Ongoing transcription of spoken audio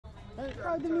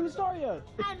I didn't even start yet.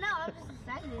 I know, I'm just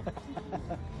excited.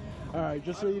 Alright,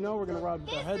 just so you know, we're going to ride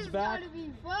with our heads back. This is gonna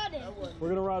be funny. We're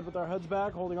going to ride with our heads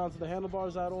back, holding onto the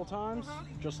handlebars at all times.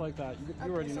 Just like that.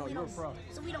 You already know, you're a pro.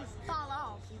 So we don't fall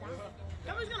off, see that?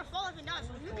 Nobody's gonna fall off and die,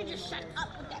 so you can just shut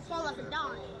up with that fall off and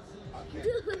die. Dude,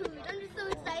 I'm just so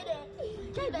excited.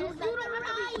 You don't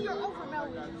ride, you're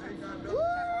overwhelmed. Woo!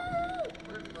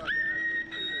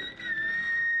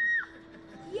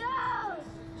 Yo!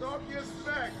 Talk your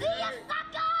smack. See ya,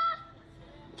 sucker!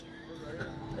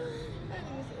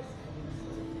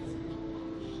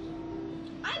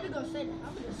 I ain't even gonna say that.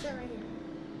 I'm gonna sit right here.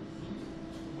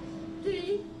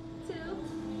 3, 2,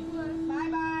 1. Bye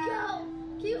bye. Yo,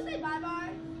 can you say bye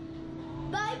bye?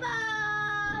 Bye bye.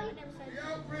 I never said Yo,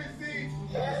 Prissy.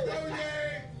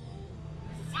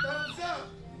 Thumbs up.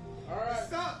 All right.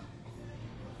 What's up?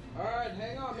 All right,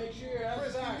 hang on. Make sure your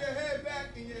head's Press, keep back. your head back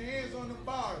and your hands on the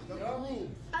bars. That's the rule.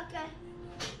 Okay.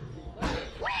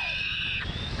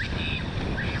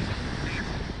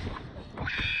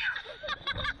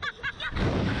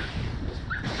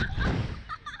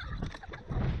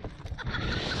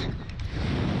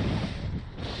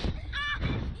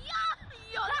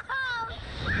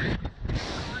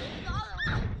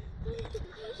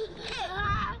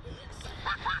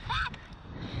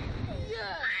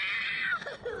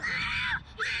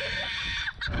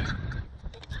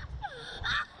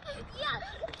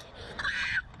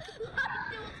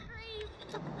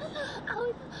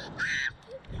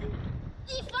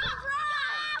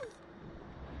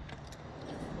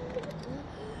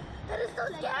 That is so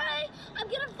scary! I'm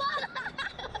gonna fall!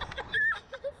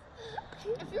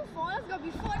 If you fall, it's gonna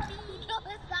be funny! No,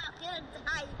 it's not. I'm gonna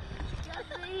die! Just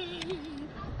me!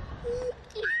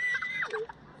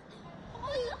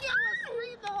 All you did was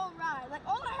scream the whole ride. Like,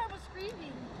 all I heard was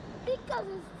screaming. Because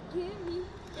it's scary.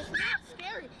 It's not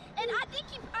scary. And I think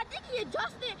he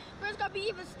adjusted where it's gonna be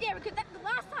even scary, because the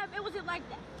last time it wasn't like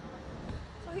that.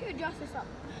 So he adjusted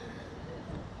something.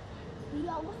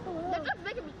 Yo, what's going on? They're just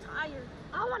making me tired.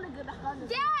 I want to go to Hunter.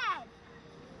 Dad!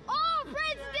 All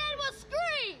Prince did was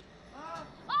scream!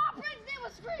 All Prince did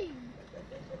was scream!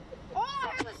 All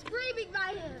I heard was screaming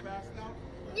by him. Fast now?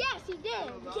 Yes, he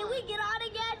did. Can we get on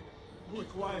again? Be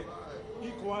quiet.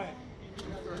 Be quiet.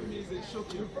 He means they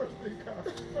shook you. First thing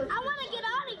I want to get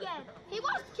on again. He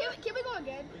wants. Can we go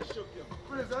again? They shook you.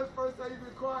 Chris, that's the first time you've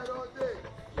been quiet all day.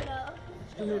 No.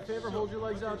 Do me a favor, hold your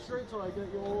legs out straight till I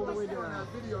get you all the way On down. that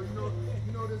video, you know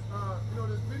this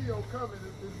video coming.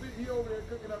 He over there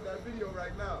cooking up that video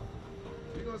right now.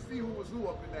 You're gonna see who was who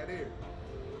up in that air.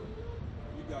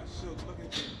 You got shook. Look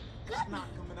at you. Snot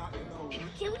coming out your nose.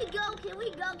 Can we go? Can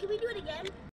we go? Can we do it again?